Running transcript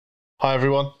Hi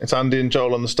everyone, it's Andy and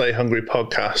Joel on the Stay Hungry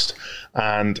podcast.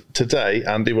 And today,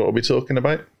 Andy, what are we talking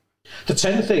about? The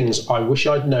 10 things I wish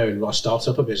I'd known when I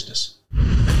started up a business.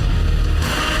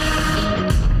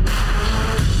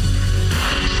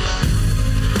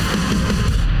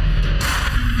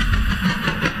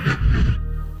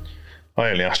 I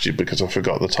only asked you because I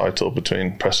forgot the title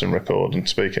between pressing record and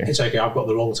speaking. It's okay, I've got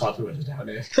the wrong title written down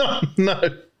here. No.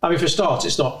 I mean, for a start,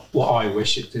 it's not what I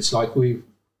wish. It's like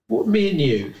me and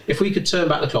you, if we could turn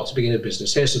back the clock to begin a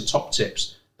business, here's some top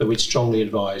tips that we'd strongly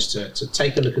advise to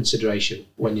take under consideration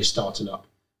when you're starting up.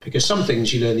 Because some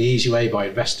things you learn the easy way by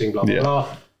investing, blah, blah,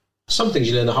 blah. Some things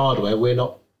you learn the hard way. We're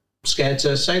not scared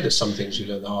to say that some things you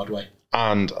learn the hard way.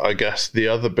 And I guess the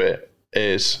other bit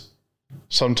is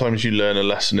sometimes you learn a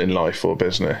lesson in life or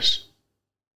business,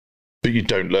 but you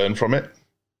don't learn from it.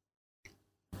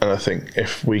 And I think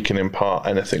if we can impart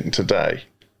anything today,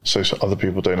 so other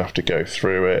people don't have to go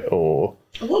through it, or...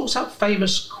 What was that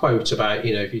famous quote about,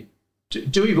 if you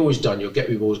do what you've always done, you'll get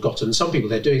what you've always gotten. And some people,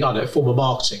 they're doing, a form of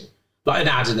marketing, like an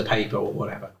ad in the paper or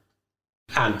whatever.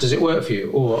 And does it work for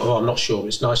you? Or I'm not sure, but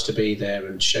it's nice to be there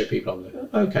and show people on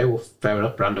there. Okay, well, fair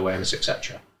enough, brand awareness,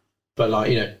 etc. But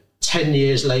 10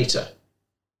 years later,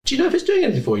 do you know if it's doing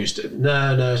anything for you?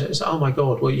 No. It's like, oh my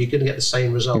God, well, you're going to get the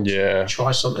same results. Yeah.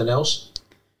 Try something else.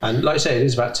 And like I say, it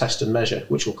is about test and measure,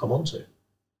 which we'll come on to.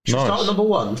 Should we start with number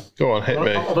one? Go on, hit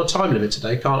me. I'm on a time limit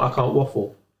today. I can't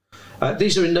waffle.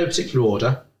 These are in no particular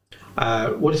order.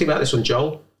 What do you think about this one,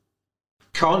 Joel?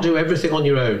 Can't do everything on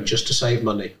your own just to save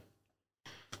money.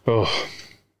 Oh,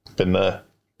 been there,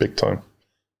 big time.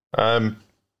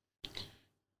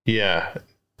 Yeah,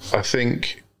 I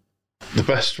think the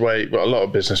best way, a lot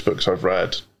of business books I've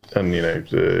read, and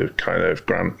the kind of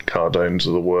Grant Cardones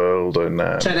of the world, and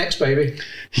 10x, baby.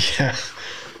 Yeah.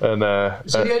 And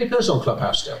is he the only person on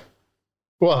Clubhouse still?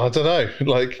 Well, I don't know.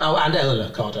 And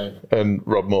Eleanor Cardone. And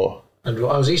Rob Moore. And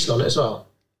I was Easton on it as well.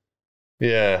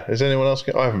 Yeah. Is anyone else?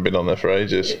 I haven't been on there for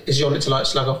ages. Is he on it to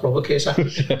slag off Robert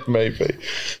Kiyosaki? Yeah, maybe.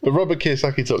 But Robert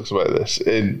Kiyosaki talks about this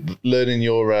in learning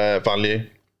your value,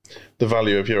 the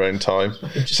value of your own time.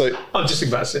 I'm just thinking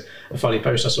about a funny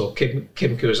post I saw. Kim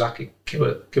Kiyosaki,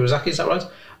 is that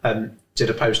right? Did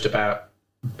a post about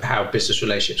how business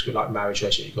relationships could, like marriage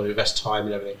relationships, you've got to invest time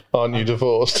and everything. Aren't you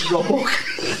divorced? Rob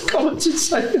commented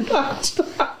saying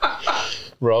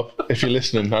that. Rob, if you're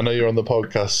listening, I know you're on the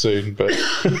podcast soon, but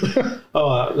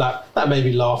that made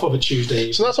me laugh on a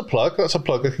Tuesday. So that's a plug. That's a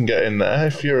plug I can get in there.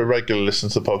 If you're a regular listener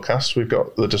to the podcast, we've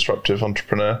got the disruptive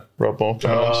entrepreneur Rob Moore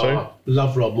coming on soon.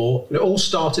 Love Rob Moore. It all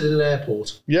started in an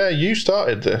airport. Yeah, you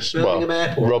started this. Birmingham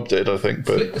Airport. Rob did, I think.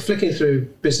 But flicking through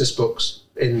business books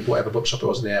in whatever bookshop it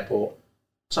was in the airport.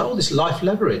 So this life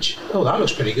leverage. Oh, that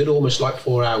looks pretty good. Almost like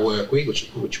 4-hour work week,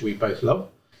 which we both love.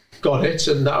 Got it,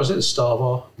 and that was at the start of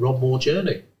our Rob Moore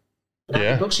journey. And how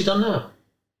many books he done now?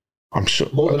 I'm sure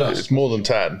more than us. It's more than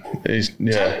 10. He's 10?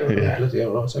 Yeah. Bloody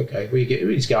hell, right, okay. We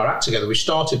need to get our act together. We've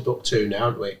started book 2 now,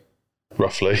 haven't we?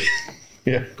 Roughly.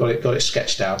 Yeah. Got it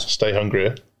sketched out. Stay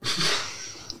hungrier.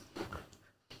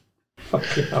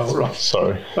 Oh, right.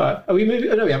 Sorry. Right. Are we moving?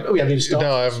 Oh, no, we haven't even started.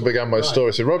 No, I haven't begun my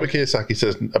story. So Robert Kiyosaki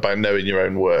says about knowing your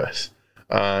own worth.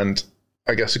 And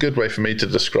I guess a good way for me to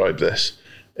describe this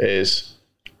is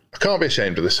I can't be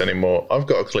ashamed of this anymore. I've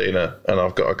got a cleaner and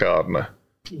I've got a gardener.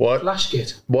 Why? Flash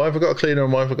kit. Why have I got a cleaner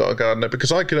and why have I got a gardener?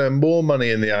 Because I can earn more money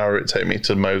in the hour it takes me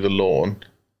to mow the lawn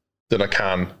than I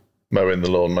can mowing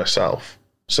the lawn myself.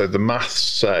 So the maths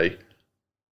say,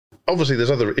 obviously there's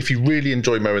if you really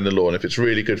enjoy mowing the lawn, if it's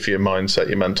really good for your mindset,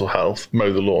 your mental health,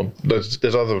 mow the lawn.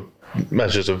 There's other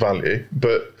measures of value,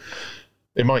 but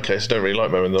in my case, I don't really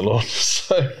like mowing the lawn.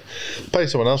 So pay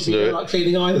someone else to do it. You don't like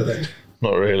cleaning either then?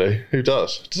 Not really. Who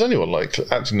does? Does anyone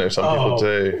actually know some people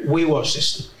do? We watched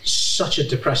this, such a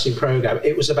depressing program.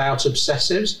 It was about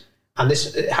obsessives, and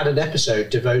it had an episode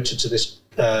devoted to this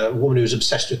woman who was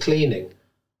obsessed with cleaning.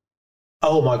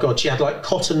 Oh my God, she had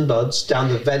cotton buds down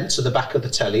the vents at the back of the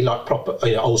telly, like proper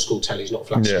old school tellies, not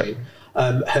flat screen.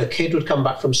 Her kid would come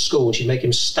back from school and she'd make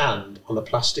him stand on the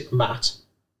plastic mat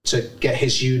to get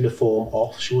his uniform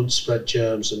off. She wouldn't spread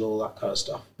germs and all that kind of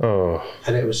stuff. Oh.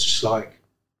 And it was just like,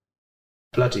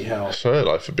 bloody hell. So her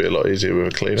life would be a lot easier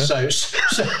with a cleaner. So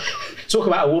talk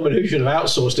about a woman who should have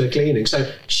outsourced her cleaning.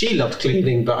 So she loved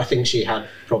cleaning, but I think she had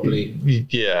probably...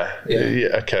 Yeah,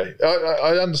 okay.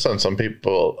 I understand some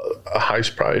people are house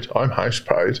proud. I'm house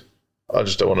proud. I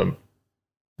just don't want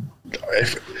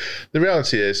to... The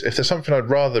reality is, if there's something I'd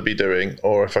rather be doing,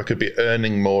 or if I could be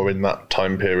earning more in that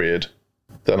time period,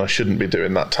 then I shouldn't be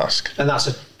doing that task. And that's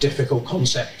a difficult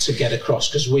concept to get across,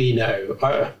 because we know,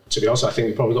 to be honest, I think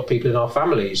we've probably got people in our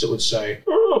families that would say,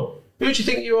 oh, Who do you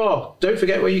think you are? Don't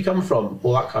forget where you come from.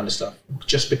 All that kind of stuff.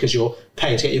 Just because you're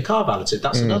paying to get your car valeted,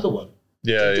 that's another one.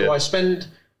 Yeah. Do I spend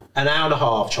an hour and a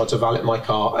half trying to valet my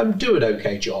car and do an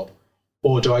okay job?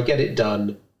 Or do I get it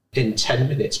done in 10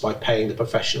 minutes by paying the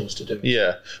professionals to do it?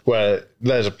 Yeah. Well,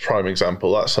 there's a prime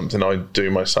example. That's something I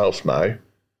do myself now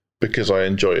because I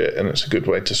enjoy it and it's a good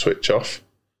way to switch off.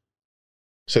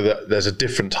 So that there's a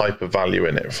different type of value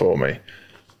in it for me.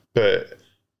 But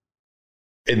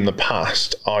in the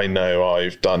past, I know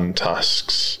I've done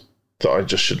tasks that I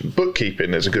just shouldn't.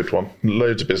 Bookkeeping is a good one.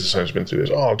 Loads of business owners have been through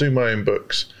this. I'll do my own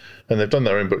books. And they've done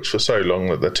their own books for so long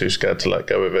that they're too scared to let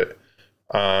go of it.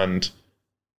 And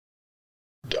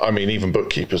I mean, even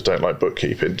bookkeepers don't like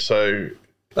bookkeeping. So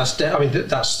that's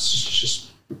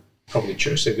just probably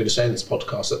true. So I'm going to say in this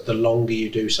podcast that the longer you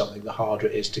do something, the harder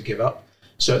it is to give up.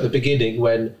 So at the beginning,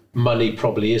 when money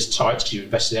probably is tight because you've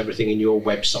invested everything in your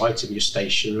website and your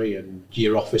stationery and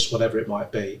your office, whatever it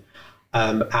might be,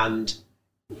 and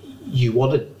you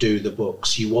want to do the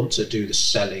books, you want to do the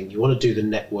selling, you want to do the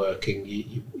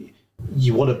networking,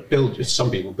 you want to build.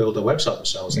 Some people build their website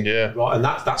themselves, yeah, right, and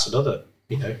that's another,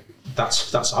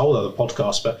 that's a whole other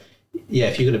podcast. But yeah,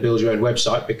 if you're going to build your own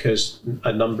website, because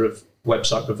a number of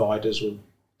website providers will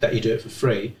let you do it for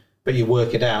free, but you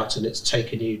work it out and it's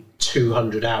taken you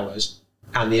 200 hours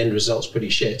and the end result's pretty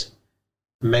shit,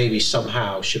 maybe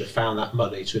somehow should have found that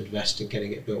money to invest in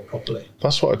getting it built properly.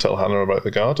 That's what I tell Hannah about the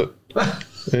garden.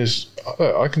 Is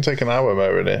I can take an hour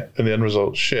mowing it and the end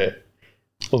result's shit.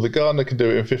 Well, the gardener can do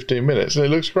it in 15 minutes and it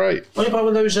looks great. What about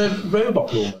one of those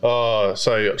robot lawnmowers? Oh,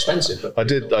 so expensive. But I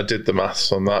did the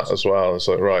maths on that as well. It's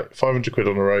like, right, 500 quid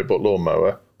on a robot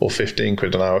lawnmower or 15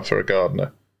 quid an hour for a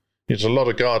gardener. There's a lot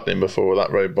of gardening before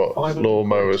that robot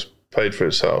lawnmower's paid for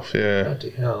itself. Yeah. Bloody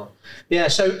hell. Yeah.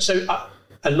 So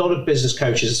a lot of business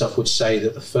coaches and stuff would say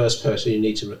that the first person you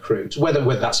need to recruit, whether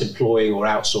that's employing or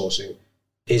outsourcing,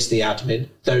 is the admin.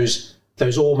 Those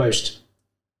almost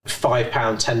 £5,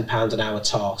 £10 an hour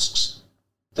tasks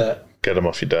that get them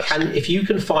off your desk. And if you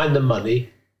can find the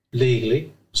money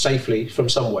legally, safely from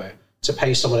somewhere to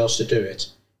pay someone else to do it,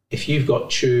 if you've got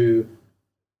true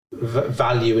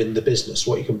value in the business,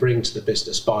 what you can bring to the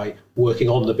business by working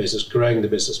on the business, growing the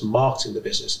business, marketing the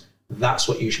business, that's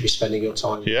what you should be spending your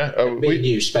time. Yeah,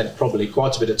 you spent probably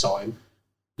quite a bit of time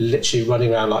literally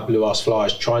running around like blue-ass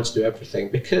flies trying to do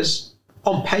everything, because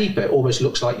on paper it almost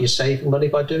looks like you're saving money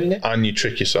by doing it. And you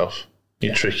trick yourself.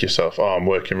 Trick yourself. Oh, I'm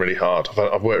working really hard.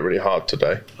 I've worked really hard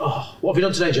today. Oh, what have you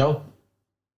done today, Joel?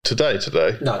 Today?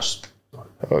 No, just...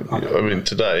 I mean,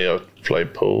 today I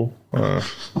played pool.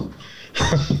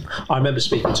 I remember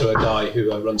speaking to a guy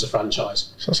who runs a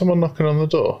franchise. Is that someone knocking on the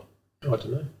door? Oh, I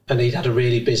don't know. And he'd had a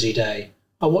really busy day.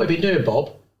 Oh, what have you been doing,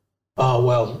 Bob? Oh,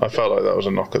 well... I felt like that was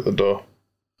a knock at the door.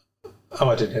 Oh,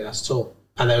 I didn't hear that at all.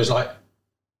 And there was like...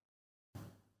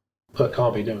 Well, it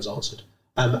can't be, no one's answered.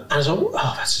 And I was like,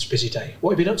 oh, that's a busy day.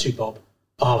 What have you been up to, Bob?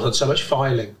 Oh, I've done so much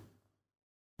filing.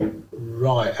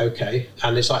 Right, okay.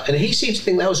 And it's like... And he seemed to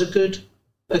think that was a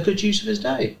good use of his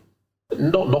day.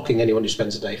 Not knocking anyone who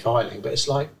spends a day filing, but it's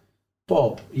like,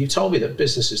 Bob, you told me that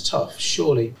business is tough,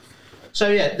 surely. So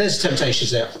yeah, there's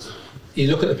temptations there. You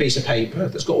look at the piece of paper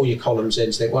that's got all your columns in,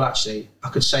 and think, well, actually, I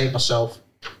could save myself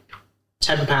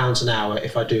 £10 an hour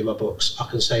if I do my books. I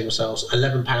can save myself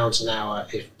 £11 an hour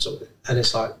and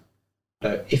it's like,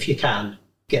 no, if you can,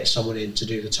 get someone in to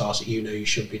do the task that you know you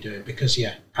should be doing, because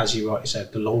yeah, as you rightly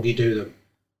said, the longer you do them,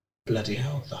 bloody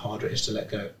hell, the harder it is to let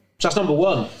go. So that's number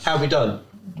one. How have we done?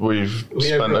 We've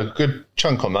spent a good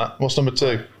chunk on that. What's number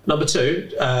two? Number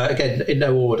two, again, in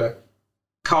no order.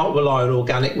 Can't rely on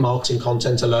organic marketing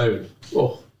content alone.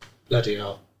 Oh, bloody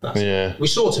hell. Yeah. We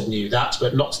sort of knew that,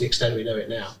 but not to the extent we know it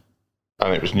now.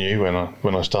 And it was new when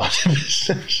I started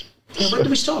business. Yeah, when did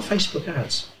we start Facebook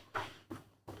ads?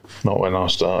 Not when I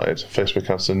started. Facebook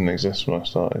ads didn't exist when I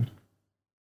started.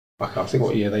 I can't think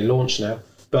what year they launched now.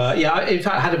 But yeah, I, in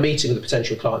fact, I had a meeting with a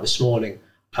potential client this morning,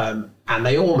 and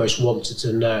they almost wanted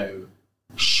to know,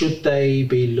 should they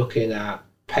be looking at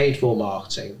paid for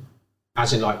marketing,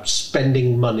 as in like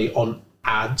spending money on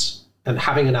ads and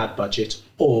having an ad budget,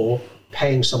 or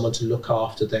paying someone to look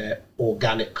after their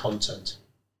organic content?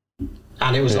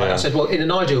 And it was like, I said, well, in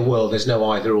an ideal world, there's no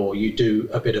either or. You do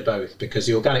a bit of both, because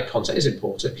the organic content is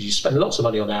important, because you spend lots of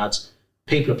money on ads.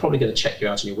 People are probably going to check you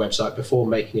out on your website before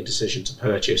making a decision to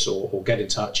purchase or get in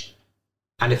touch.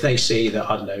 And if they see that,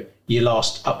 I don't know, you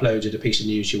last uploaded a piece of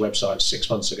news to your website 6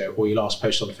 months ago, or you last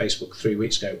posted on Facebook 3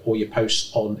 weeks ago, or your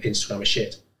posts on Instagram are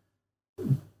shit,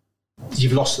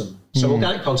 you've lost them. So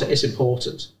organic content is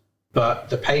important, but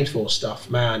the paid for stuff,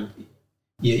 man,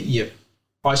 you're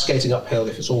ice skating uphill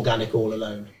if it's organic all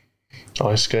alone.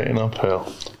 Ice skating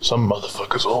uphill. Some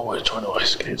motherfucker's always trying to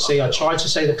ice skate. See, I tried to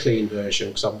say the clean version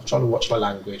because I'm trying to watch my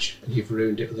language, and you've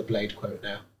ruined it with a Blade quote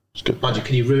now. It's good. Mind you,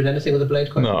 can you ruin anything with a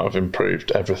Blade quote? No, I've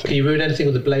improved everything. Can you ruin anything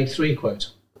with a Blade 3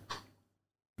 quote?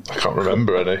 I can't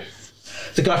remember any.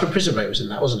 The guy from Prison Break was in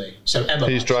that, wasn't he? So Emma.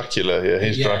 He's Dracula, yeah,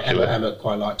 he's Dracula. Emma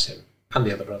quite likes him, and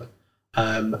the other brother.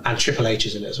 And Triple H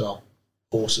is in it as well.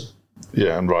 Awesome.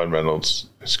 Yeah, and Ryan Reynolds.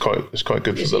 It's quite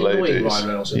good Is for the he annoying, ladies. Ryan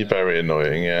Reynolds, isn't You're it? very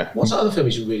annoying, yeah. What's that other film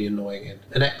he's really annoying in?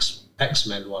 An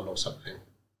X-Men one or something?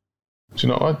 Do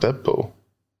you not like Deadpool?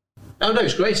 Oh no,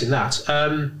 he's great in that.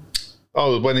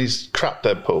 Oh, when he's crap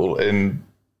Deadpool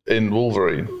in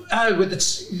Wolverine. Oh, with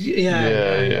the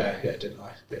yeah, didn't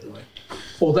like.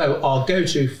 Although our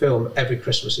go-to film every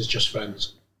Christmas is Just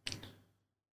Friends.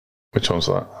 Which one's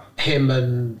that? Him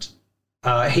and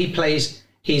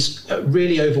he's a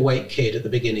really overweight kid at the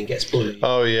beginning, gets bullied.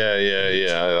 Oh yeah,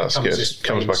 that's good.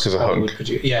 Comes back as a hunk.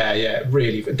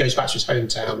 Really. It goes back to his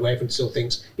hometown where everyone still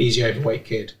thinks he's the overweight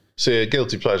kid. See, a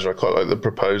guilty pleasure. I quite like The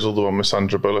Proposal, the one with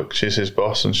Sandra Bullock. She's his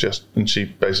boss, and she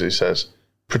basically says,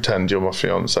 "Pretend you're my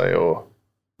fiance, or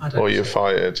you're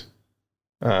fired,"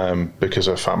 because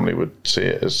her family would see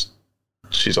it as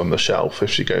she's on the shelf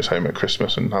if she goes home at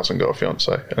Christmas and hasn't got a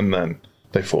fiance, and then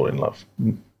they fall in love.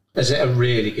 Is it a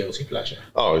really guilty pleasure?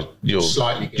 Oh, you'll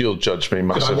judge me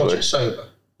massively. Could I watch it sober?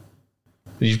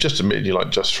 You've just admitted you like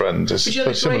Just Friends. It's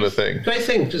a similar thing. Great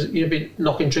thing, because you've been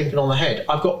knocking drinking on the head.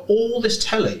 I've got all this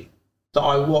telly that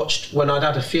I watched when I'd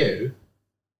had a few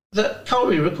that can't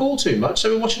really recall too much,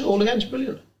 so we're watching it all again. It's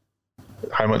brilliant.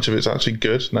 How much of it's actually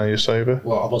good now you're sober?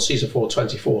 Well, I'm on season 4,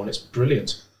 24, and it's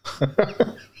brilliant.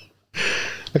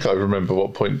 I can't remember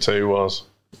what point 2 was.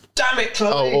 Damn it,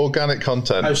 Chloe! Oh, organic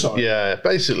content. Oh, sorry. Yeah,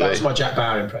 basically. That's my Jack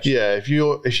Bauer impression. Yeah, if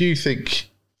you think,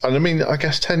 and I mean, I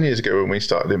guess 10 years ago when we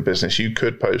started in business, you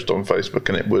could post on Facebook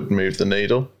and it would move the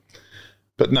needle,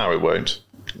 but now it won't.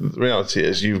 The reality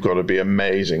is you've got to be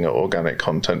amazing at organic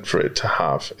content for it to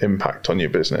have impact on your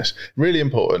business. Really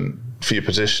important for your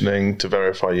positioning, to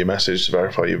verify your message, to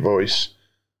verify your voice.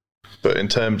 But in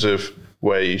terms of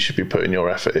where you should be putting your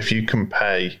effort, if you can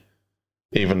pay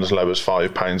even as low as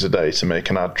 £5 a day to make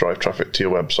an ad drive traffic to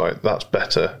your website, that's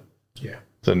better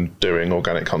than doing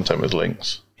organic content with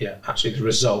links. Yeah, actually, the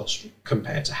results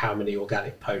compared to how many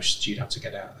organic posts you'd have to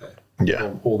get out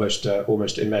there, almost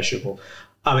immeasurable.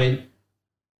 I mean,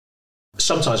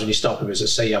 sometimes when you start with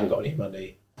business, say you haven't got any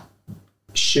money,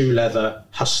 shoe leather,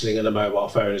 hustling, and a mobile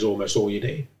phone is almost all you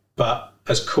need. But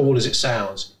as cool as it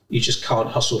sounds, you just can't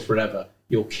hustle forever.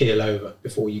 You'll keel over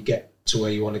before you get to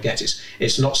where you want to get.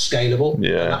 It's not scalable.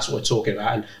 Yeah. And that's what we're talking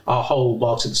about. And our whole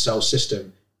marketing sales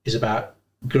system is about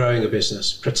growing a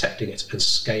business, protecting it, and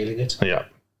scaling it. Yeah.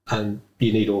 And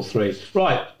you need all three.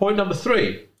 Right, point number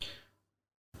 3.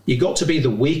 You got to be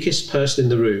the weakest person in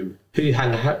the room. Who you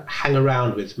hang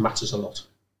around with matters a lot.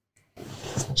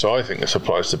 So I think this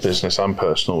applies to business and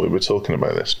personal. We were talking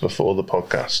about this before the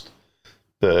podcast,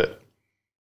 that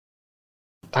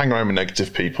hang around with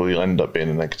negative people, you'll end up being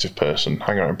a negative person.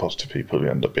 Hang around positive people, you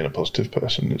end up being a positive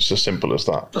person. It's as simple as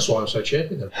that. That's why I'm so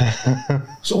chirpy then.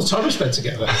 It's all the time we spent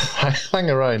together. Hang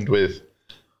around with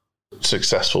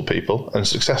successful people, and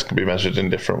success can be measured in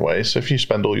different ways. So if you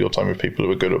spend all your time with people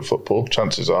who are good at football,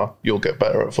 chances are you'll get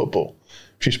better at football.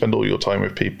 If you spend all your time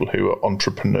with people who are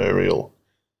entrepreneurial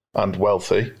and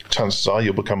wealthy, chances are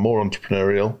you'll become more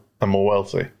entrepreneurial and more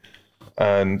wealthy.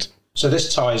 And so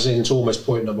this ties into almost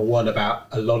point number 1 about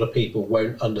a lot of people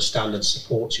won't understand and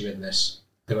support you in this.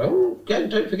 They go, oh,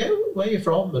 don't forget where you're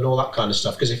from and all that kind of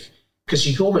stuff. Because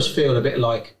you almost feel a bit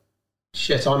like,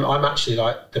 shit, I'm actually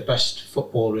like the best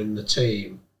footballer in the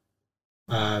team.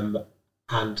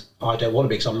 And I don't want to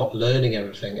be because I'm not learning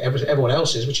everything. Everyone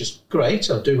else is, which is great.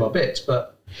 I'm doing my bit.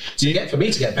 But for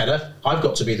me to get better, I've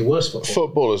got to be the worst footballer.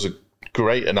 Football is a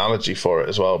great analogy for it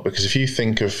as well, because if you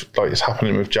think of, like, it's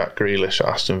happening with Jack Grealish at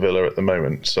Aston Villa at the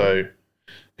moment. So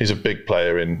he's a big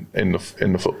player in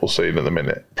the football scene at the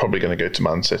minute. Probably going to go to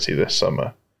Man City this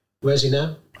summer. Where's he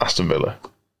now? Aston Villa.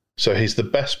 So he's the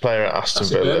best player at Aston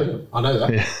Villa. I know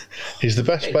that. Yeah. He's the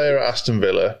best player at Aston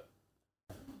Villa.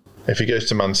 If he goes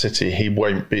to Man City, he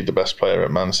won't be the best player at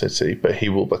Man City, but he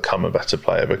will become a better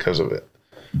player because of it.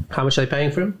 How much are they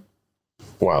paying for him?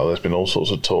 Wow, there's been all sorts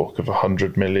of talk of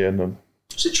 100 million. And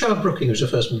was it Trevor Brooking who was the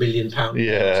first £1 million?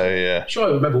 Yeah. Sure,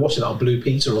 I remember watching that on Blue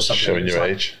Peter or something. Showing your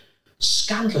age.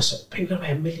 Scandalous. People are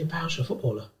paying £1 million for a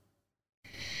footballer.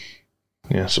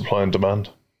 Yeah, supply and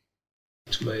demand.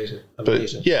 It's amazing.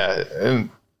 But yeah. And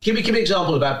give me an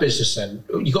example about business then.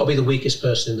 You've got to be the weakest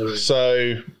person in the room.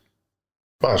 So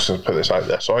I was going to put this out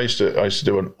there. So I used to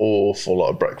do an awful lot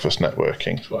of breakfast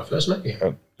networking. That's where I first met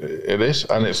you. It is,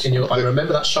 and it's. I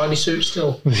remember that shiny suit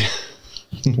still.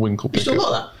 Winkle You pickers. still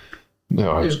got that?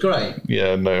 No, It was great.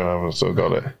 yeah, no, I haven't still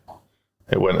got it.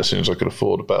 It went as soon as I could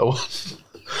afford a better one.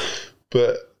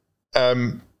 But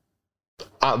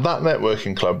at that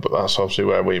networking club, that's obviously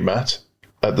where we met.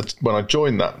 When I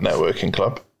joined that networking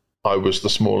club, I was the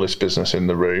smallest business in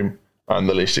the room and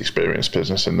the least experienced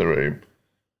business in the room.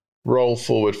 Roll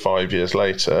forward 5 years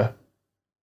later,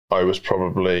 I was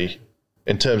probably,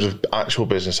 in terms of actual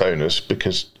business owners,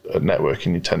 because at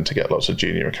networking you tend to get lots of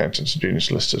junior accountants and junior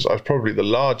solicitors, I was probably the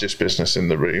largest business in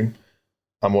the room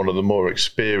and one of the more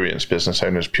experienced business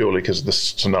owners, purely because of the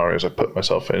scenarios I put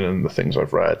myself in and the things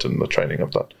I've read and the training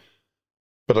I've done.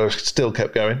 But I still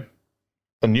kept going.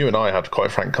 And you and I had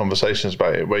quite frank conversations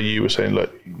about it, where you were saying,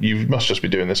 look, you must just be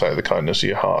doing this out of the kindness of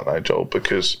your heart now, Joel,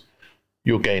 because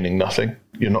you're gaining nothing.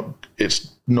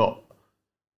 It's not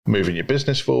moving your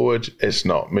business forward. It's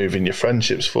not moving your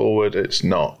friendships forward. It's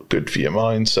not good for your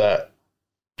mindset.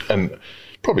 And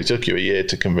probably took you a year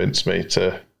to convince me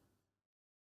to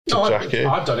jack it.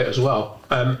 I've done it as well.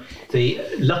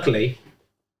 Luckily,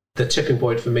 the tipping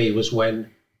point for me was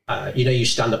when, you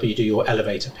stand up and you do your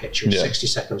elevator pitch in 60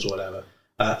 seconds or whatever.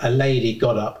 A lady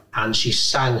got up and she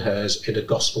sang hers in a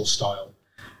gospel style.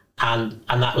 And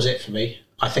that was it for me.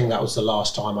 I think that was the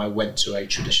last time I went to a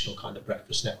traditional kind of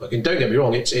breakfast network. And don't get me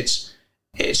wrong, it's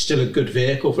still a good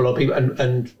vehicle for a lot of people.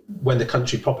 And when the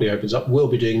country properly opens up, we'll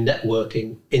be doing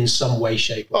networking in some way,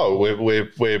 shape. Oh,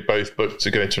 we're both booked to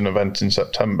go to an event in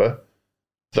September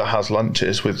that has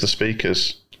lunches with the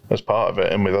speakers as part of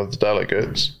it and with other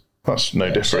delegates. That's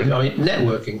no different. So,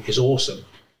 networking is awesome,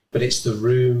 but it's the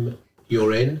room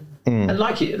you're in. And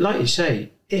like you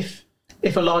say, if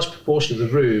a large proportion of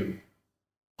the room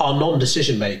are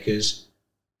non-decision makers,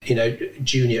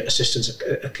 junior assistants,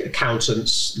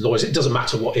 accountants, lawyers, it doesn't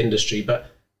matter what industry,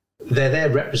 but they're there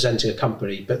representing a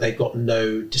company, but they've got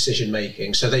no decision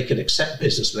making, so they can accept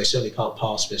business, but they certainly can't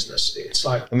pass business. It's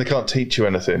like, and they can't teach you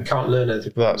anything. Can't learn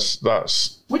anything.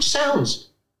 That's which sounds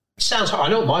hard. I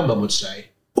know what my mum would say.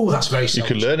 Oh, that's very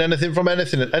selfish. You can learn anything from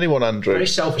anyone, Andrew. Very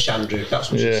selfish, Andrew. That's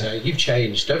what she'd say. You've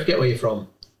changed. Don't forget where you're from.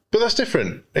 But that's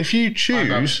different. If you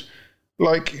choose,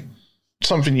 like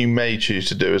something you may choose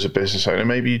to do as a business owner,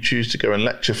 maybe you choose to go and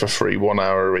lecture for free 1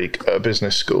 hour a week at a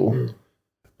business school,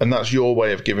 and that's your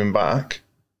way of giving back.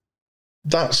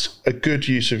 That's a good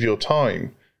use of your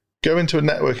time. Go into a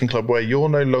networking club where you're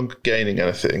no longer gaining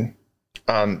anything,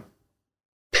 and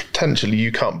potentially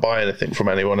you can't buy anything from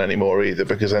anyone anymore either,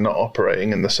 because they're not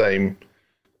operating in the same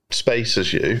space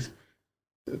as you.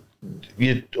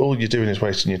 All you're doing is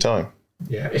wasting your time.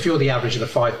 Yeah, if you're the average of the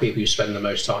 5 people you spend the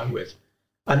most time with,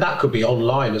 and that could be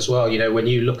online as well. When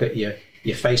you look at your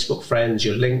Facebook friends,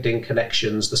 your LinkedIn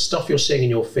connections, the stuff you're seeing in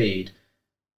your feed,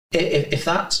 if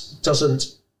that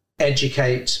doesn't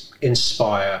educate,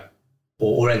 inspire,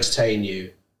 or entertain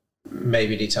you,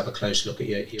 maybe you need to have a close look at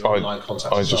your online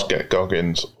contacts. I just get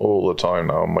Goggins all the time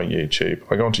now on my YouTube.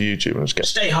 I go onto YouTube and just get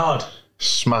Stay Hard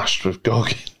smashed with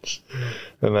Goggins.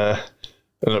 And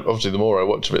obviously the more I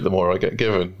watch of it, the more I get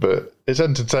given. But it's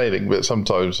entertaining, but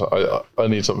sometimes I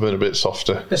need something a bit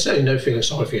softer. There's certainly no feeling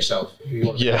sorry for yourself.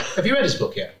 Have you read his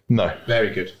book yet? No. Very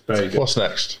good. Very good. What's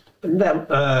next?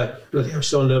 I'm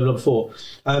still on number 4.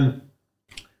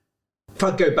 If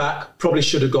I go back, probably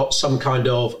should have got some kind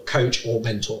of coach or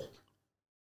mentor.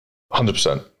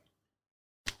 100%.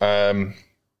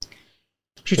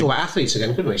 Should talk about athletes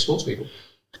again, couldn't we? Sports people.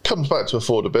 Comes back to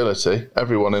affordability.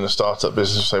 Everyone in a startup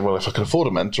business will say, well, if I could afford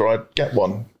a mentor, I'd get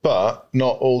one. But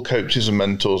not all coaches and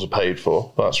mentors are paid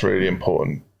for. That's a really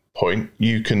important point.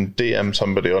 You can DM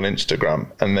somebody on Instagram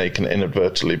and they can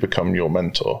inadvertently become your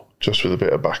mentor just with a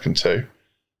bit of back and two.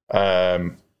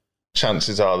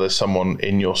 Chances are there's someone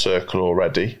in your circle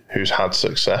already who's had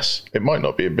success. It might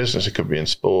not be in business. It could be in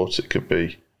sports. It could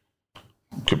be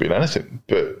in anything.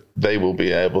 But they will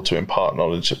be able to impart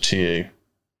knowledge to you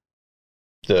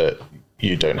that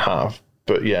you don't have.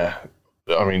 But yeah,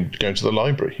 going to the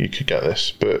library, you could get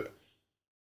this. But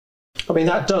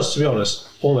that does, to be honest,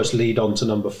 almost lead on to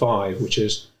number 5, which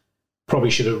is probably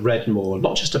should have read more,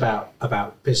 not just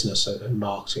about business and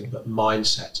marketing, but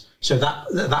mindset. So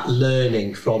that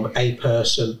learning from a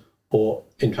person, or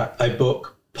in fact a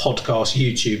book, podcast,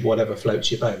 YouTube, whatever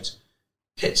floats your boat,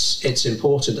 it's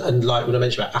important. And like when I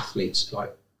mentioned about athletes,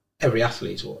 like every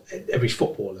athlete or every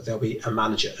footballer, there'll be a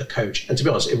manager, a coach. And to be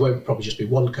honest, it won't probably just be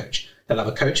one coach. They'll have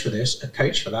a coach for this, a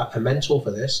coach for that, a mentor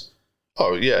for this.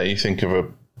 Oh, yeah. You think of a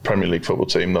Premier League football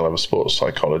team, they'll have a sports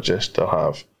psychologist, they'll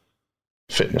have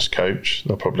a fitness coach,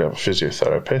 they'll probably have a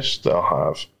physiotherapist, they'll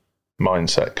have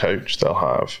mindset coach, they'll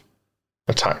have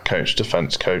attack coach,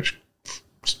 defence coach,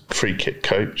 free kick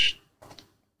coach,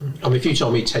 I mean, if you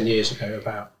told me 10 years ago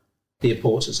about the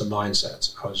importance of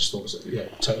mindset, I just thought it was a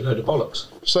total load of bollocks.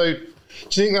 So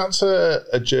do you think that's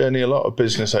a journey a lot of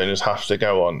business owners have to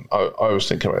go on? I was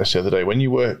thinking about this the other day. When you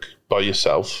work by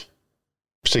yourself,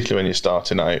 particularly when you're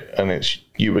starting out and it's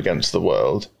you against the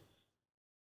world,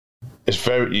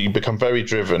 you become very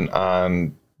driven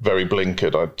and very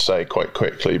blinkered, I'd say, quite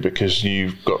quickly, because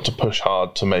you've got to push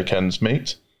hard to make ends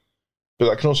meet. But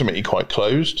that can also make you quite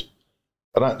closed.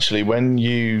 And actually, when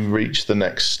you reach the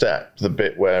next step, the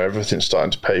bit where everything's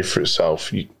starting to pay for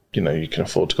itself, you can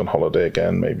afford to go on holiday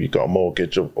again, maybe you've got a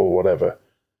mortgage or whatever,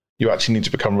 you actually need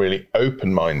to become really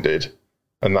open-minded.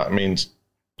 And that means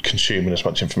consuming as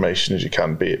much information as you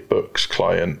can, be it books,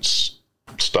 clients,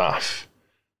 staff,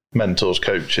 mentors,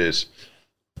 coaches.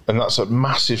 And that's a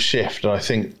massive shift. And I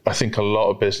think a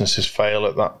lot of businesses fail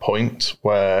at that point,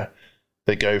 where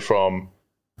they go from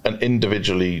an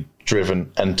individually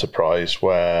driven enterprise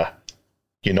where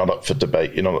you're not up for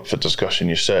debate, you're not up for discussion,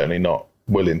 you're certainly not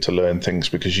willing to learn things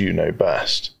because you know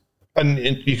best. And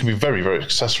you can be very, very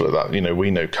successful at that. We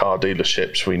know car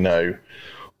dealerships, we know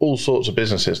all sorts of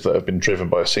businesses that have been driven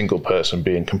by a single person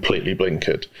being completely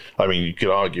blinkered. I mean, you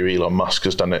could argue Elon Musk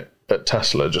has done it at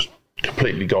Tesla, just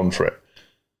completely gone for it.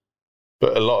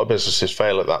 But a lot of businesses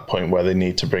fail at that point where they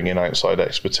need to bring in outside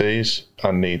expertise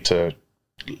and need to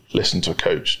listen to a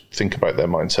coach, think about their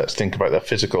mindsets, think about their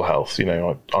physical health.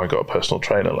 I got a personal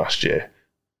trainer last year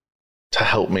to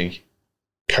help me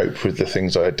cope with the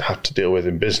things I'd have to deal with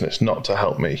in business, not to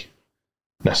help me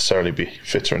necessarily be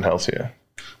fitter and healthier.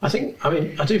 I do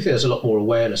think there's a lot more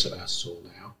awareness about it all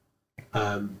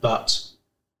now. But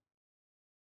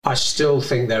I still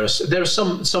think there are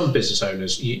some business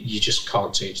owners you just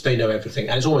can't teach. They know everything,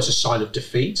 and it's almost a sign of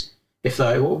defeat. If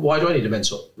why do I need a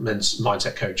men's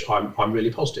mindset coach? I'm really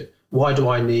positive. Why do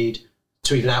I need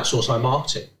to even outsource my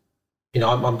marketing?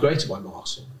 I'm great at my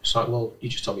marketing. It's like, well, you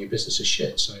just told me your business is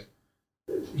shit, so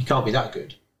you can't be that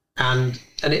good. And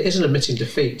it isn't admitting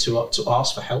defeat to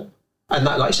ask for help. And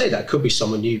that, like I say, that could be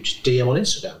someone you DM on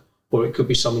Instagram, or it could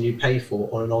be someone you pay for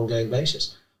on an ongoing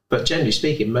basis. But generally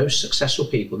speaking, most successful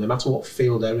people, no matter what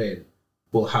field they're in,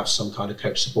 will have some kind of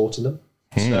coach supporting them.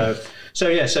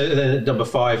 So then number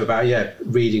 5 about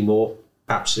reading more,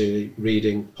 absolutely,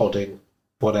 reading, podding,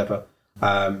 whatever,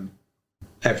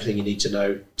 everything you need to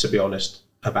know, to be honest,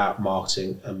 about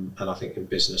marketing, and I think in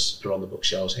business they're on the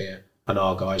bookshelves here, and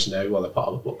our guys know, well, they're part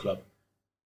of a book club.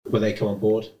 When they come on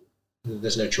board,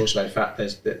 there's no choice about it. In fact,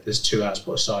 there's 2 hours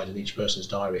put aside in each person's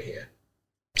diary here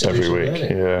every week.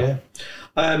 Yeah.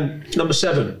 Number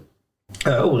 7.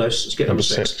 Let's get number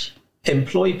 6.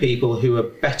 Employ people who are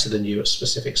better than you at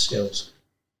specific skills.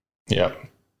 Yeah.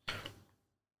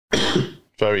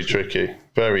 Very tricky,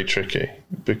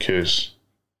 because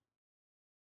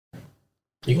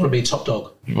you want to be top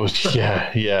dog. Well,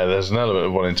 yeah. There's an element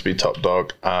of wanting to be top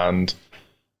dog, and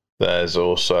there's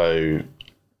also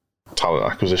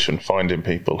talent acquisition, finding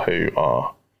people who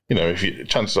are,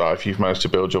 chances are, if you've managed to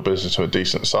build your business to a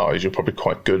decent size, you're probably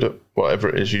quite good at whatever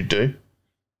it is you do.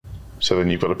 So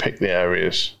then you've got to pick the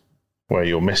areas where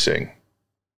you're missing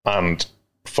and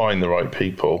find the right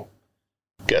people,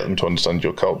 get them to understand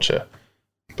your culture.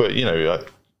 But,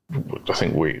 I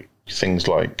think things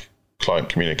like client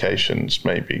communications,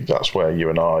 maybe that's where you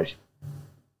and I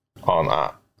aren't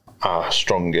at our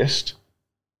strongest,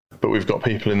 but we've got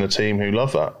people in the team who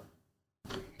love that.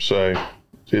 So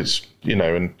it's,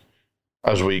 and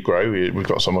as we grow, we've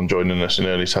got someone joining us in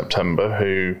early September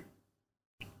who,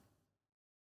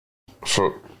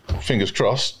 for fingers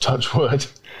crossed, touch wood,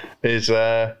 is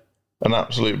an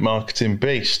absolute marketing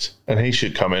beast, and he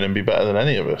should come in and be better than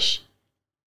any of us.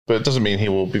 But it doesn't mean he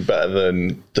will be better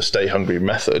than the Stay Hungry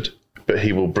method, but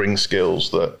he will bring skills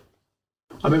that...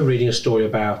 I remember reading a story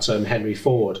about Henry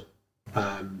Ford,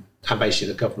 and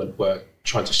basically the government were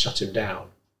trying to shut him down,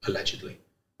 allegedly,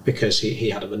 because he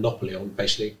had a monopoly on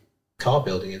basically car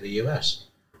building in the US.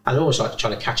 And almost like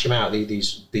trying to catch him out,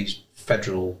 these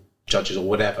federal judges or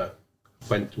whatever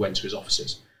went to his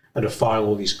offices and were firing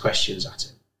all these questions at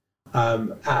him.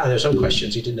 And there were some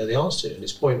questions he didn't know the answer to. And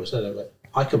his point was, no,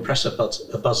 I can press a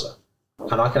buzzer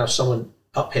and I can have someone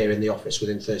up here in the office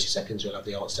within 30 seconds who'll have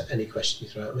the answer to any question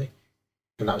you throw at me.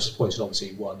 And that was his point, and obviously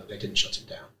he won, and they didn't shut him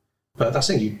down. But that's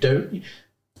the thing,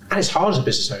 and it's hard as a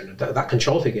business owner, that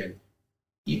control thing again.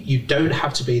 You don't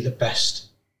have to be the best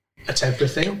at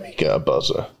everything. Can we get a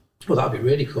buzzer? Well, that'd be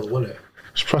really cool, wouldn't it?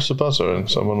 Just press a buzzer and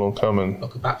someone will come and...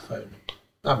 Like a bat phone.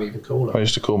 That'd be even cooler. I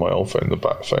used to call my old phone the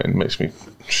bat phone. It makes me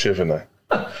shiver now.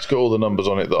 It's got all the numbers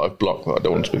on it that I've blocked that I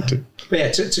don't want to speak to. But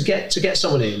yeah, to get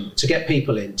someone in, to get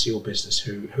people into your business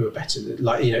who are better,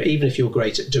 like, even if you're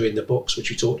great at doing the books, which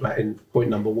we talked about in point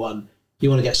number 1, You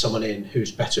want to get someone in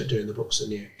who's better at doing the books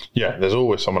than you. Yeah, there's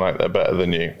always someone out there better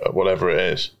than you at whatever it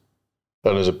is.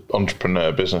 And as an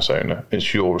entrepreneur, business owner,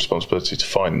 it's your responsibility to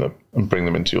find them and bring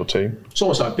them into your team. It's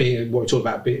almost like being what we talk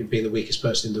about being the weakest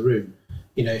person in the room.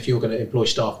 You know, if you're going to employ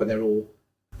staff but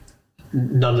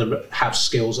none of them have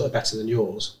skills that are better than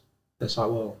yours, it's like,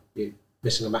 well, you're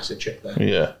missing a massive trick there.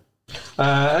 Yeah.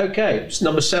 Okay, it's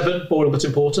number 7, boring but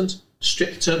important.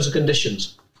 Strict terms and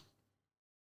conditions.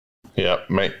 Yeah,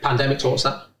 mate. Pandemic taught us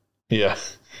that. Yeah.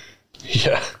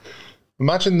 Yeah.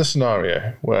 Imagine the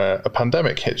scenario where a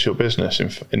pandemic hits your business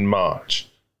in March,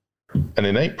 and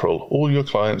in April, all your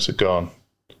clients are gone.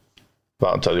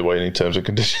 That'll tell you why you need terms and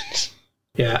conditions.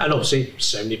 Yeah, and obviously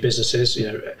so many businesses,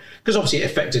 you know, because obviously it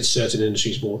affected certain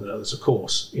industries more than others, of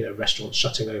course, you know, restaurants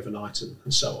shutting overnight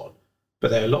and so on. But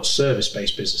there are lots of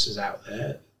service-based businesses out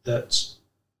there that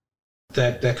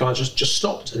their clients just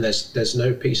stopped, and there's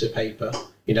no piece of paper.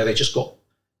 You know, they just got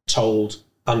told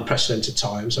unprecedented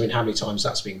times. I mean, how many times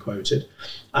that's been quoted?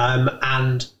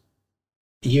 And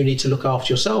you need to look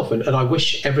after yourself. And I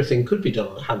wish everything could be done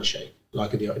on a handshake. In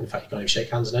fact, you can't even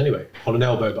shake hands anyway, on an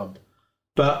elbow bump.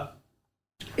 But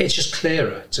it's just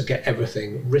clearer to get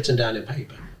everything written down in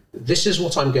paper. This is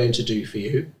what I'm going to do for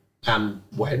you, and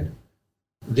when.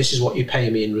 This is what you pay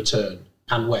me in return,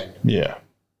 and when. Yeah.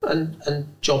 And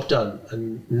job done,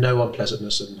 and no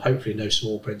unpleasantness, and hopefully no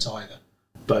small print either.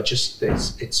 But just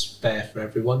it's fair for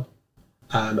everyone.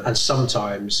 And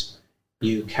sometimes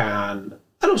you can,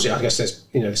 and obviously I guess there's,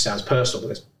 you know, this sounds personal,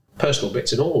 but there's personal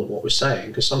bits in all of what we're saying,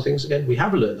 because some things, again, we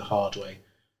have learned the hard way.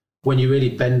 When you really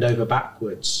bend over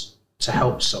backwards to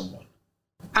help someone,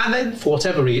 and then for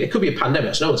whatever reason, it could be a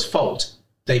pandemic, it's no one's fault,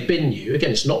 they bin you.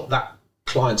 Again, it's not that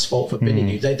client's fault for binning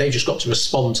you. They've just got to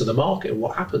respond to the market and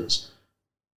what happens.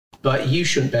 But you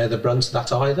shouldn't bear the brunt of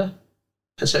that either.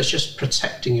 And so it's just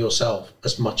protecting yourself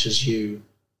as much as you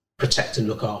protect and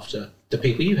look after the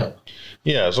people you help.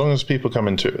 Yeah, as long as people come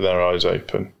into it with their eyes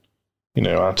open, you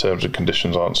know, our terms and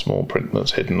conditions aren't small print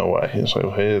that's hidden away. It's like,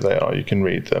 well, here they are, you can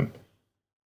read them.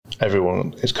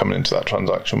 Everyone is coming into that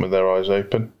transaction with their eyes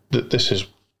open. This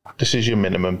is your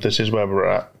minimum. This is where we're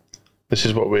at. This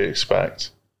is what we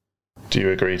expect. Do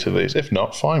you agree to these? If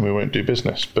not, fine, we won't do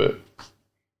business, but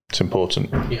it's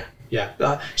important.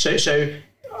 Yeah. So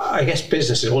I guess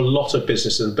businesses, or a lot of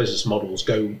businesses and business models,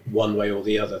 go one way or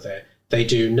the other there. They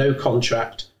do no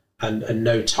contract and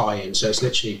no tie-in. So it's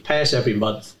literally pay us every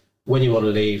month. When you want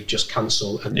to leave, just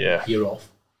cancel and you're off.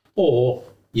 Or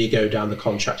you go down the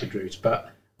contracted route.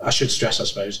 But I should stress, I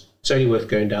suppose, it's only worth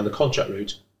going down the contract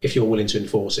route if you're willing to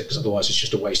enforce it, because otherwise it's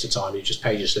just a waste of time. You just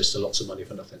pay your solicitor lots of money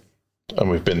for nothing. And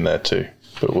we've been there too,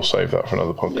 but we'll save that for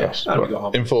another podcast.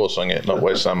 Yeah, enforcing it, not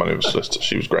wasting our money with a solicitor.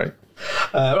 She was great.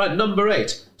 Right, number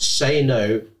 8, say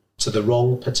no to the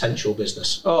wrong potential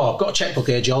business. Oh, I've got a checkbook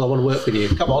here, John. I want to work with you.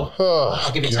 Come on.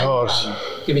 I'll give you 10 grand.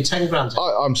 Give me 10 grand.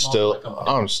 I'm still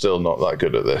not that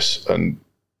good at this. And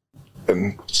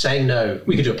saying no.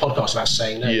 We could do a podcast about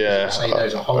saying no. Yeah. Saying no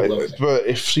is a whole other thing. But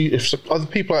if other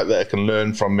people out there can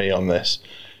learn from me on this,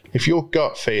 if your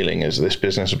gut feeling is this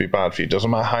business would be bad for you, doesn't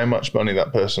matter how much money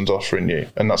that person's offering you,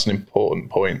 and that's an important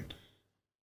point,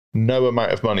 no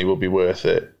amount of money will be worth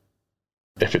it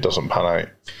if it doesn't pan out.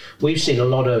 We've seen a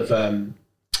lot of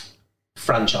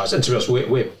franchise, and to be honest,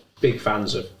 we're big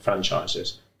fans of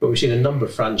franchises, but we've seen a number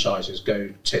of franchises go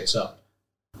tits up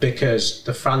because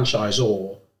the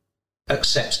franchisor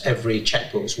accepts every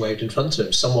checkbook that's waved in front of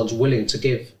him. Someone's willing to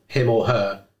give him or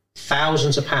her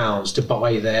thousands of pounds to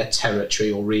buy their territory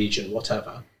or region,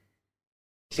 whatever.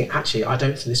 You think, actually, I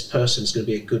don't think this person's going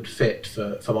to be a good fit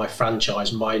for my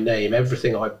franchise, my name,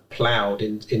 everything I ploughed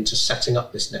into setting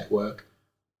up this network.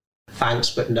 Thanks,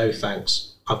 but no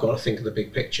thanks. I've got to think of the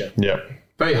big picture. Yeah.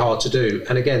 Very hard to do.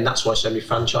 And again, that's why so many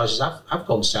franchises have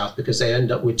gone south, because they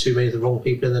end up with too many of the wrong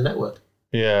people in the network.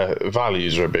 Yeah,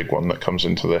 values are a big one that comes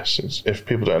into this. If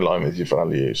people don't align with your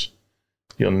values,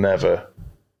 you'll never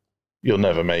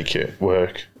make it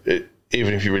work.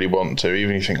 Even if you really want to,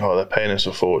 even if you think, oh, they're paying us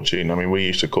a fortune. I mean, we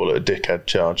used to call it a dickhead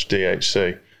charge,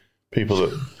 DHC. People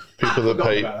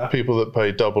that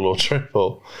pay double or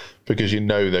triple because you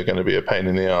know they're going to be a pain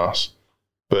in the arse,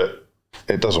 but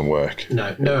it doesn't work.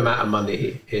 No amount of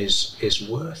money is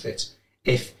worth it.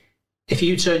 If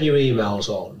you turn your emails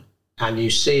on and you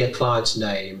see a client's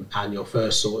name and your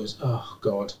first thought is, oh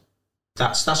God,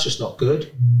 that's just not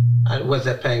good. And whether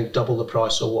they're paying double the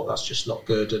price or what, that's just not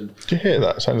good. And do you hear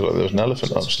that? It sounds like there was an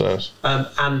elephant upstairs.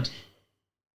 And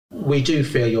we do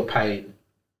feel your pain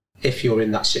if you're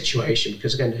in that situation,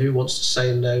 because again, who wants to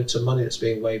say no to money that's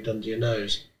being waved under your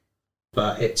nose?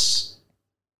 But it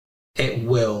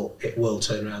will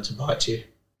turn around to bite you.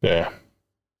 Yeah.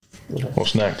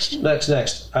 What's next? Next.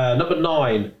 Number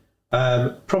 9.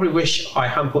 Probably wish I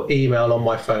hadn't put email on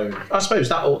my phone. I suppose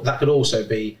that could also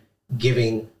be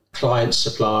giving clients,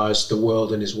 suppliers, the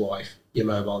world and his wife your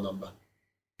mobile number.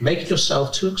 Make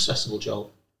yourself too accessible,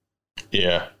 Joel.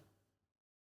 Yeah.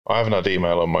 I haven't had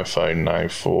email on my phone now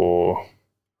for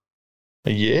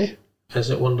a year. Is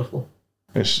it wonderful?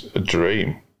 It's a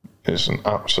dream. It's an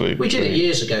absolute We did dream. it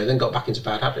years ago, then got back into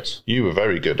bad habits. You were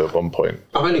very good at one point.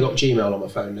 I've only got Gmail on my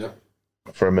phone now.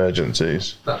 For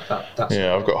emergencies. That's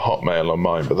Yeah, I've got Hotmail on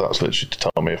mine, but that's literally to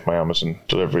tell me if my Amazon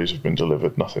deliveries have been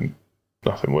delivered. Nothing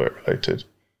work related.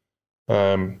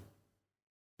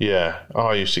 Yeah,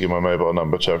 I used to give my mobile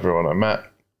number to everyone I met.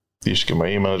 I used to give my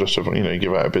email address to everyone. You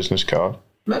give out a business card.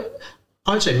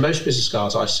 I'd say most business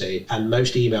cards I see and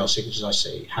most email signatures I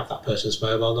see have that person's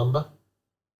mobile number.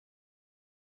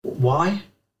 Why?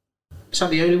 Is that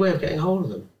the only way of getting hold of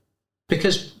them?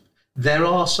 Because there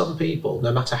are some people,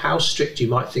 no matter how strict you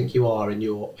might think you are in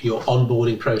your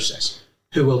onboarding process,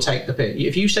 who will take the piss.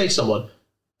 If you say to someone,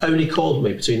 only call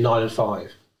me between 9 and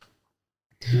 5,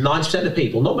 90% of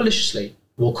people, not maliciously,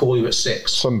 will call you at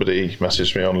 6. Somebody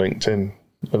messaged me on LinkedIn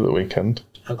over the weekend.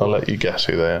 Okay. I'll let you guess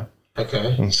who they are.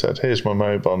 Okay. And said, here's my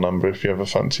mobile number if you ever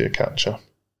fancy a catcher.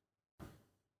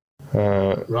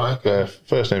 Right. Their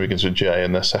first name begins with J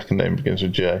and their second name begins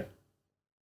with J.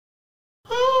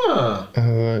 Ah.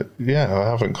 Yeah, I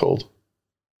haven't called.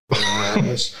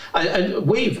 and to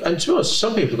be honest,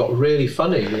 some people got really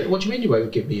funny. What do you mean you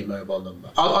won't give me your mobile number?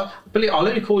 I'll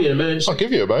only call you in an emergency. I'll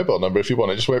give you a mobile number if you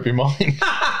want. It just won't be mine.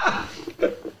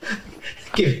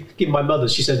 give my mother.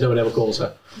 She says no one ever calls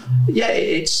her. Yeah,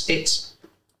 it's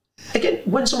again,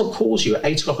 when someone calls you at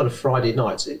 8 o'clock on a Friday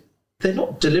night, they're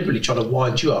not deliberately trying to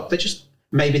wind you up. They just,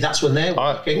 maybe that's when they're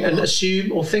working and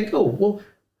assume or think, oh, well,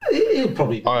 it'll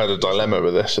probably be. I had a dilemma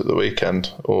with this at the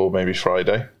weekend, or maybe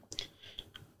Friday.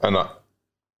 And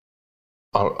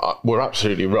we're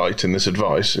absolutely right in this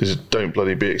advice, is don't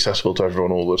bloody be accessible to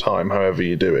everyone all the time, however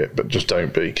you do it, but just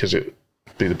don't be, because it'd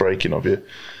be the breaking of you.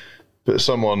 But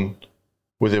someone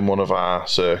within one of our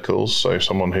circles, so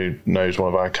someone who knows one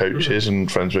of our coaches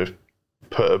and friends with,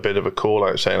 put a bit of a call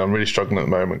out saying, I'm really struggling at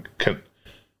the moment. Can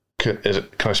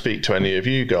I speak to any of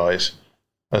you guys?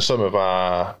 And some of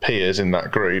our peers in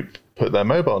that group put their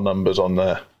mobile numbers on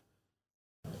there.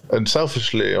 And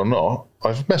selfishly or not,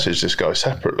 I've messaged this guy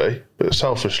separately, but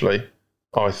selfishly,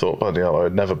 I thought, bloody hell, I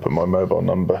would never put my mobile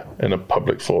number in a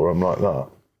public forum like that.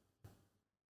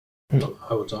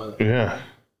 I would either. Yeah.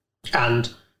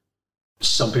 And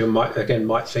some people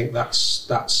might think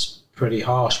that's pretty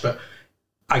harsh, but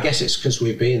I guess it's because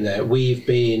we've been there. We've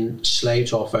been slave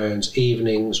to our phones,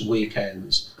 evenings,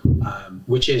 weekends,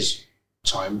 which is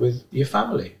time with your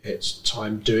family. It's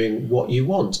time doing what you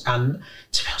want. And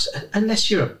to be honest,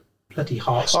 unless you're a bloody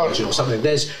heart surgeon or something,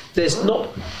 there's not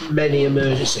many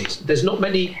emergencies. There's not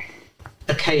many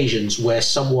occasions where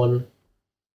someone,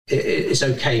 it's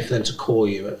okay for them to call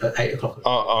you at 8 o'clock.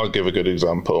 I'll give a good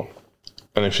example.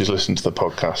 And if she's listened to the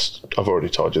podcast, I've already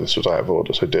told you this was out of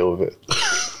order, so deal with it.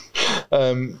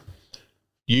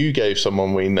 You gave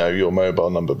someone we know your mobile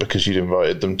number because you'd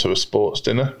invited them to a sports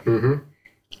dinner. Mm-hmm.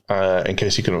 In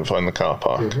case he couldn't find the car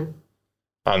park. Mm-hmm.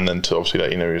 And then to obviously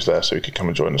let you know he was there so he could come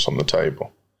and join us on the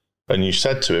table. And you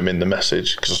said to him in the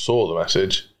message, because I saw the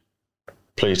message,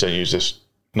 please don't use this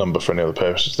number for any other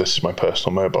purposes. This is my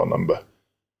personal mobile number.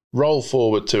 Roll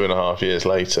forward 2.5 years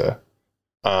later,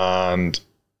 and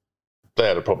they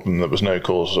had a problem that was no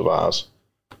cause of ours.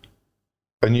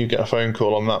 And you get a phone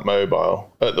call on that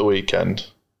mobile at the weekend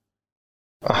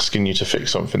asking you to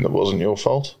fix something that wasn't your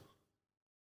fault.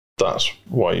 That's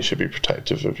why you should be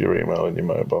protective of your email and your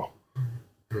mobile.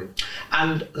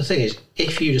 And the thing is,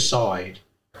 if you decide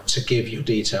to give your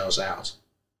details out,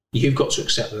 you've got to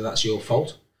accept that that's your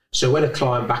fault. So when a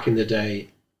client back in the day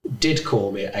did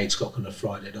call me at 8 o'clock on a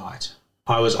Friday night,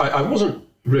 I wasn't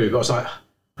rude, but I was like,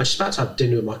 I'm just about to have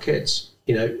dinner with my kids.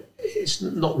 You know, it's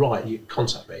not right. You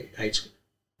contact me at 8.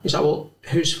 He's like, well,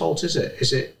 whose fault is it?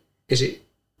 Is it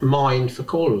mine for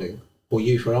calling or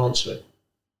you for answering?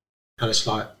 And it's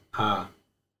like,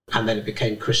 and then it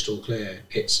became crystal clear.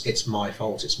 It's my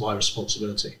fault. It's my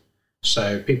responsibility.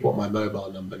 So people want my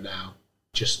mobile number now.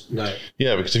 Just no.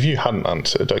 Yeah, because if you hadn't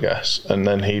answered, I guess, and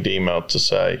then he'd emailed to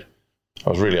say, I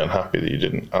was really unhappy that you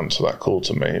didn't answer that call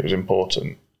to me. It was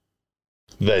important.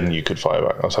 Then you could fire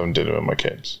back. I was having dinner with my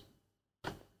kids.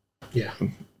 Yeah.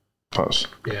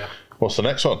 Yeah. What's the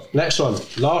next one? Next one.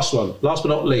 Last but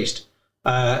not least.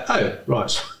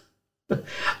 Right.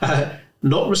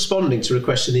 Not responding to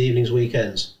requests in the evenings,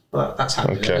 weekends. Well, that's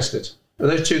happening, isn't it? Are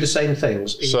those two the same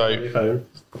things? So, on your phone?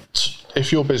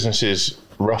 if your business is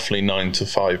roughly 9 to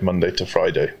 5, Monday to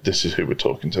Friday, this is who we're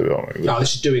talking to, aren't we? No,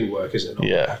 this is doing work, isn't it?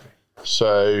 Yeah.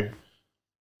 So,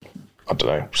 I don't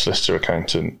know, solicitor,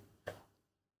 accountant,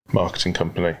 marketing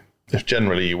company. If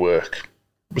generally you work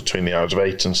between the hours of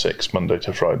 8 and 6, Monday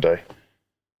to Friday,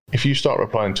 if you start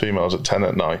replying to emails at 10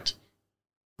 at night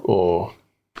or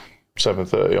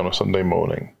 7:30 on a Sunday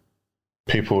morning,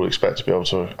 people will expect to be able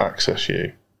to access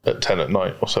you at 10 at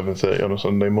night or 7:30 on a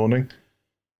Sunday morning.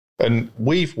 And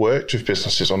we've worked with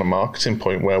businesses on a marketing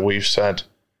point where we've said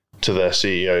to their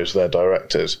CEOs, their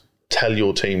directors, tell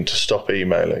your team to stop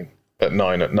emailing at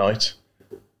 9 at night.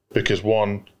 Because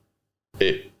one,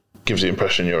 it gives the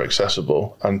impression you're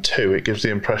accessible, and two, it gives the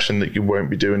impression that you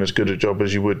won't be doing as good a job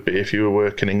as you would be if you were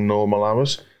working in normal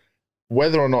hours.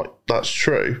 Whether or not that's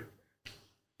true,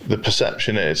 the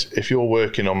perception is if you're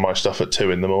working on my stuff at 2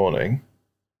 in the morning,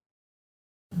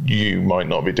 you might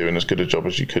not be doing as good a job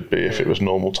as you could be if it was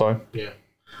normal time. Yeah.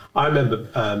 I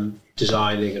remember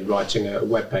designing and writing a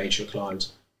web page for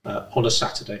clients on a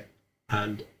Saturday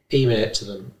and emailing it to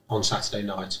them on Saturday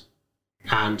night.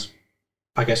 And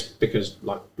I guess because,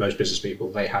 like most business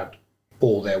people, they had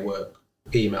all their work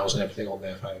emails and everything on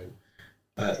their phone.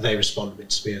 They responded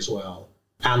to me as well.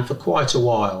 And for quite a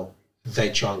while,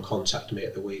 they try and contact me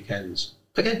at the weekends.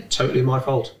 Again, totally my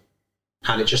fault.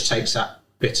 And it just takes that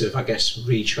bit of, I guess,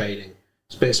 retraining.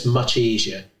 But it's much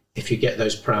easier if you get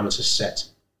those parameters set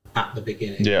at the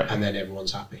beginning, and then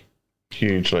everyone's happy.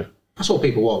 Hugely. That's what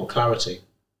people want, clarity.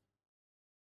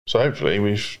 So hopefully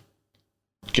we've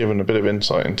given a bit of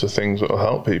insight into things that will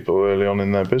help people early on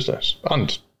in their business,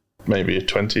 and maybe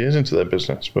 20 years into their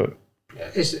business. But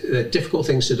they're difficult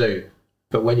things to do,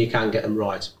 but when you can get them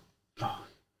right,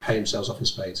 pay themselves off in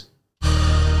spades.